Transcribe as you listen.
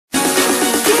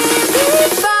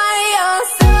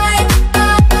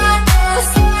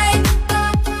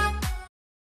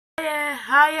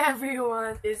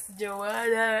everyone, it's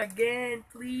Jhoanna again,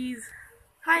 please.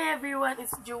 Hi everyone,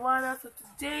 it's Jhoanna. So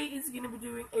today is gonna be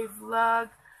doing a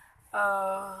vlog.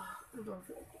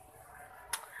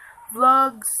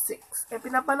 Vlog 6.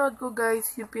 Pinapanood ko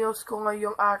guys yung pinost ko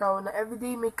ngayong araw na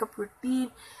everyday makeup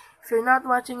routine. If you're not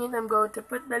watching it, I'm going to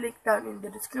put the link down in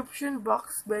the description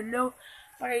box below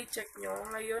para i-check nyo.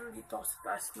 Ngayon, dito ako sa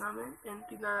taas namin. And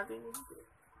tignan natin.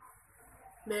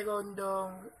 Meron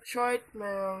dong short,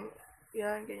 merong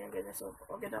yan, ganyan. So,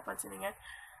 okay na pansinin yan.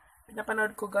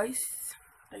 Pinapanood ko guys.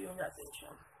 Ayun natin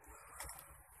siya.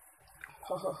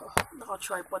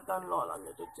 Naka-tripod ang lola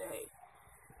nyo today.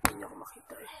 Hindi nyo ako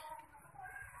makita eh.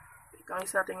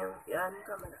 Guys, natin yung yan,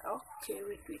 camera. Okay,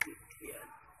 wait. Yan.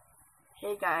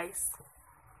 Hey guys.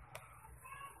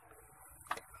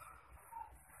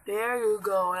 There you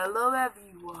go. Hello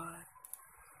everyone.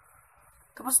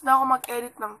 Tapos na ako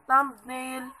mag-edit ng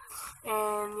thumbnail.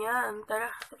 And yan, tara.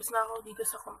 Tapos na ako dito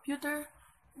sa computer.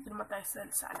 Dito naman tayo sa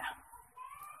sala.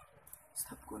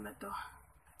 Stop ko na to.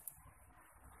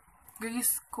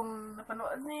 Guys, kung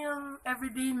napanood na yung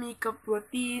everyday makeup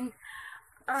routine,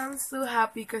 I'm so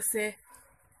happy kasi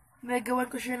nagawan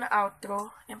ko siya na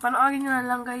outro. And panoorin nyo na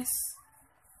lang guys.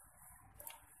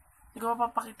 Hindi ko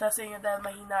mapapakita sa inyo dahil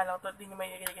mahina lang ito. Hindi nyo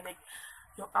may nakikinig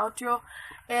yung outro.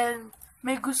 And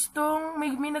may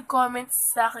nag-comment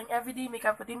sa aking everyday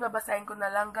makeup routine. Babasahin ko na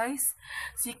lang guys.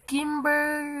 Si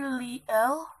Kimberly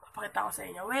L. Papakita ko sa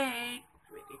inyo. Wait.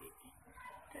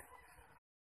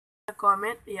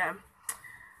 Nag-comment. Yeah.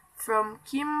 From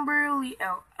Kimberly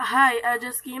L. Hi, I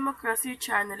just came across your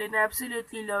channel and I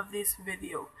absolutely love this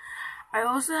video. I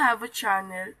also have a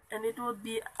channel and it would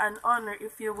be an honor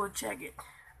if you would check it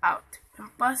out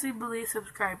and possibly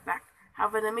subscribe back.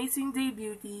 Have an amazing day,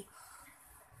 beauty.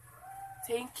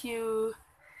 Thank you.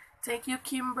 Thank you,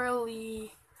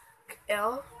 Kimberly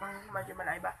L. Medyo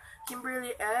malay ba?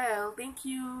 Kimberly L. Thank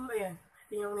you. Ayan.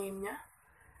 Ito yung name niya.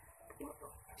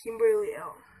 Kimberly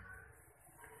L.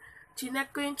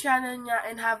 Chinek ko yung channel niya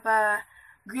and have a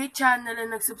great channel and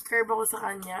nag-subscribe ako sa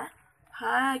kanya.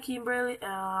 Hi, Kimberly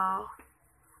L.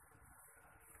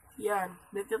 Yan.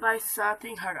 Dito tayo sa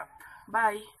ating harap.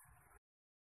 Bye.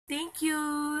 Thank you,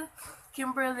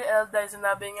 Kimberly L. Dahil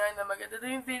sinabi nga na maganda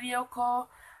yung video ko.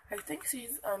 I think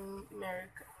she's an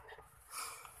American.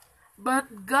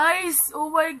 But guys,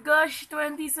 oh my gosh,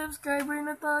 20 subscriber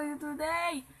na tayo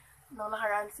today. Nung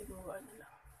nakaraan siguro, ano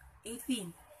lang.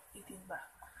 18 ba?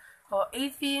 O,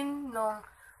 18 nung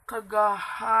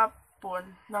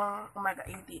kagahapon ng, oh my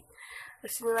god, 18.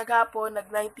 Tapos nung naghapon,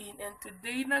 nag-19, and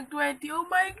today, nag-20. Oh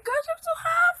my gosh, I'm so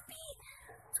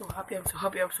happy!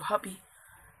 I'm so happy.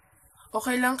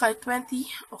 Okay lang kahit 20,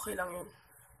 okay lang yun.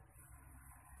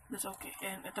 That's okay.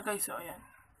 And ito guys, so ayan.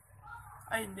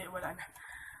 Ay, hindi, wala na.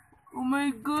 Oh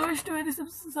my gosh, 20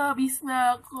 subscribers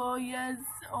na ako. Yes,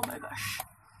 oh my gosh.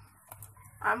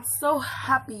 I'm so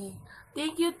happy.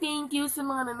 Thank you sa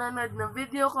mga nanonood ng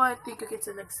video ko. And thank you kids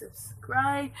sa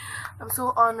nag-subscribe. I'm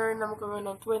so honored na magkaroon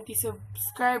ng 20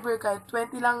 subscriber. Kahit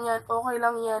 20 lang yan, okay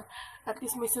lang yan. At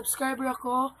least may subscriber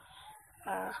ako.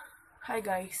 Hi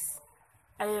guys.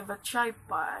 I have a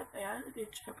tripod. Ayan, ito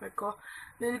yung tripod ko.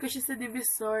 Nalili ko siya sa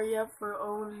Divisoria for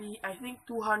only, I think,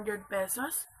 200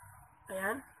 pesos.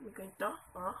 Ayan, ganito.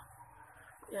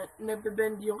 Ayan,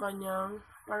 nabibend yung kanyang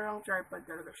parang tripod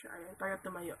talaga siya. Ayan, para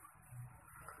tumayo.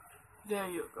 There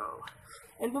you go.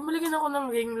 And bumili ako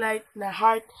ng ring light na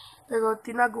heart. Pero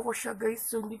tinago ko siya guys.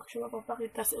 So hindi ko siya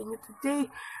mapapakita sa inyo today.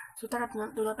 So tara,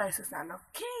 doon na tayo sa sana.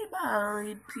 Okay,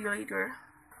 bye. See you later.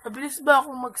 Mabilis ba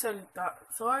akong magsalita?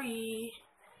 Sorry.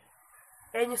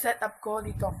 Ayan yung setup ko.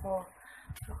 Dito ako.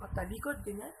 Nakatalikod.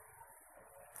 Ganyan.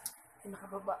 Ayan,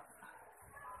 nakababa.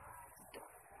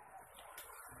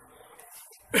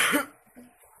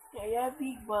 Hey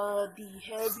everybody.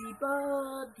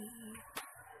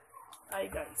 Hi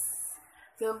guys.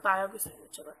 Film tayo. Gusto nyo.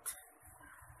 Charot.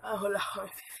 Wala ako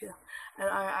nag-film.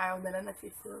 Araw-araw na lang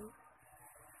nag-film.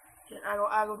 Yan.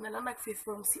 Araw-araw na lang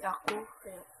nag-film si ako.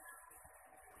 Ayan.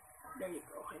 There you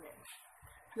go. Okay na yan.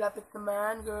 Lapit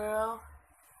naman, girl.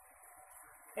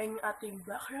 And yung ating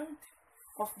background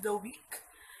of the week.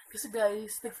 Kasi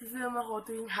guys, nag-film ako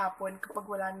tuwing hapon kapag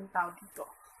wala ng tao dito.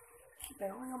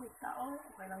 Pero kung may tao,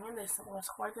 okay lang yan. Dahil sa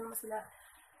kwarto naman sila.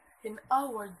 In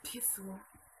our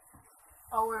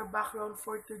background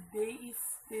for today is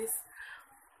this.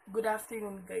 Good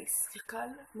afternoon guys.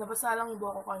 Sikal, nabasa lang yung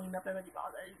buhok ko kanina pero di pa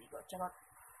ako naliligo. Charot.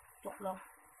 Joke lang.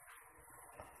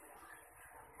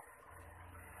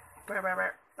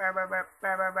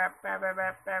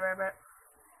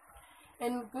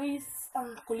 And guys,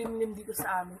 ang kulimlim dito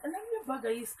sa amin. Alam niyo nyo ba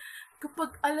guys,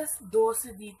 kapag alas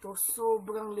 12 dito,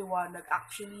 sobrang liwanag.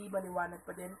 Actually, maliwanag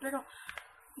pa din. Pero,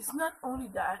 it's not only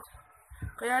that.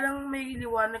 Kaya lang may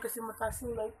liwanag kasi mataas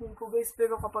yung lightning ko guys.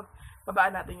 Pero kapag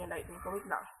babaan natin yung lightning ko, wait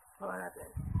lang. Babaan natin.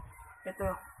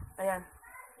 Ito, ayan.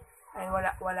 Ayan,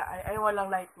 walang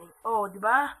lightning. Oh, di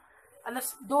ba?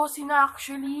 Alas 12 na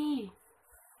actually.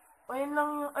 Ayan lang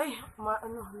yung,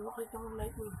 nakita mo yung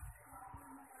lightning.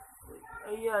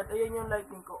 Ayan yung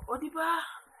lightning ko. O, di ba?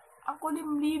 Ang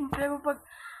kulimlim. Pero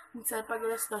minsan pag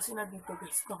alas 12 na dito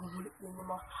guys, nakuhulit din yung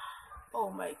mga,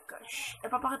 oh my gosh.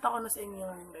 Papakita ko na sa inyo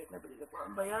yung light na bilhin ko.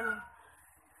 Ano ba yan?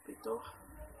 Ito.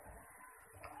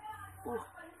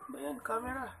 Ba yan?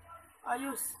 Camera.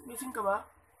 Ayos. Missing ka ba?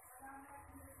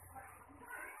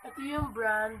 Ito yung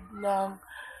brand ng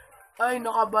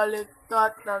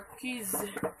nakabaliktad na keys.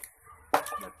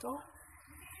 Ito.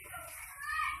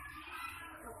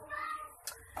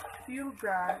 Ito yung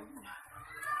brand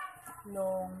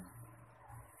nung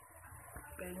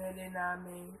pinili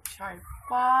namin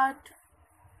tripod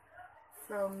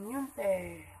from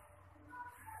Yunte.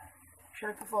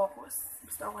 Sure to focus.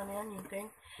 Basta okay na yan, Yunte.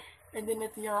 And then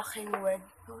ito yung aking web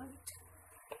light.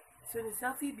 So, the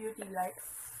selfie beauty light.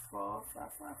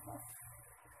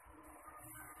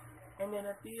 And then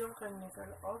ito yung kanya sa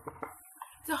loob.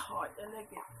 It's hot. I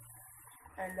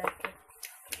like it.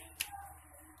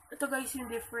 Ito guys yung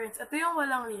difference. Ito yung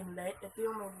walang ring light. Ito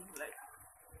yung may ring light.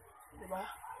 Diba?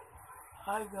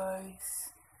 Hi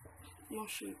guys. Ito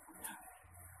yung shape niya.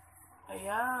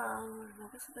 Ayan.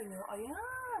 Nakasita nyo?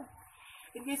 Ayan.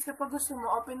 In case kapag gusto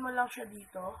mo, open mo lang siya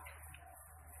dito.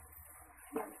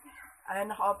 Ayan,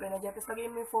 naka-open na dyan. Tapos lagay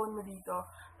mo yung phone mo dito.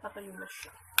 Tatayo na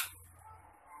siya.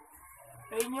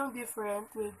 Ayan yung different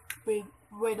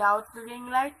without the ring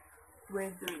light,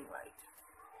 with the ring light.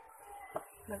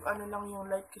 Nag-ano lang yung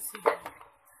light kasi.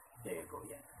 There you go,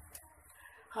 yan.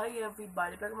 Hi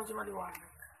everybody. Pero medyo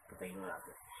maliwanag. Patayin mo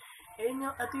natin. Ayan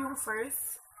yung, ito yung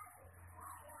first,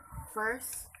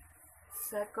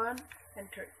 second, and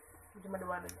third. Medyo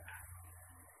maliwanag na.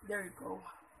 There you go.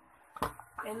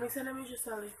 And may salamin siya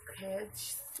sa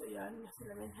hedge. So, yan. May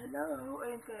salamin. Hello.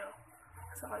 Ayan kayo.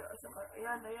 Saan kayo?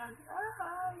 Ayan.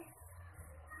 Hi.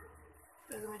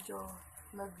 Pero medyo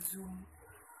nag-zoom.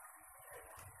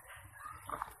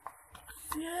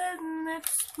 Yan.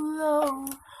 Next flow.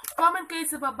 Comment kayo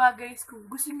sa baba, guys, kung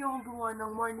gusto nyo akong gumawa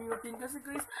ng morning routine. Kasi,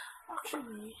 guys,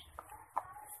 actually,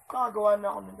 nakagawa na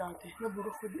ako ng dati.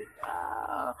 Nabuga ko din.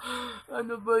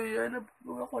 Ano ba yan?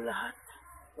 Nabuga ko lahat.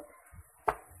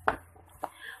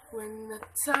 When the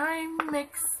time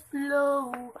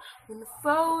explodes, when the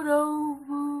photo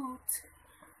booth.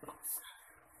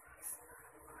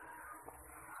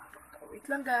 Wait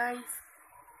lang guys.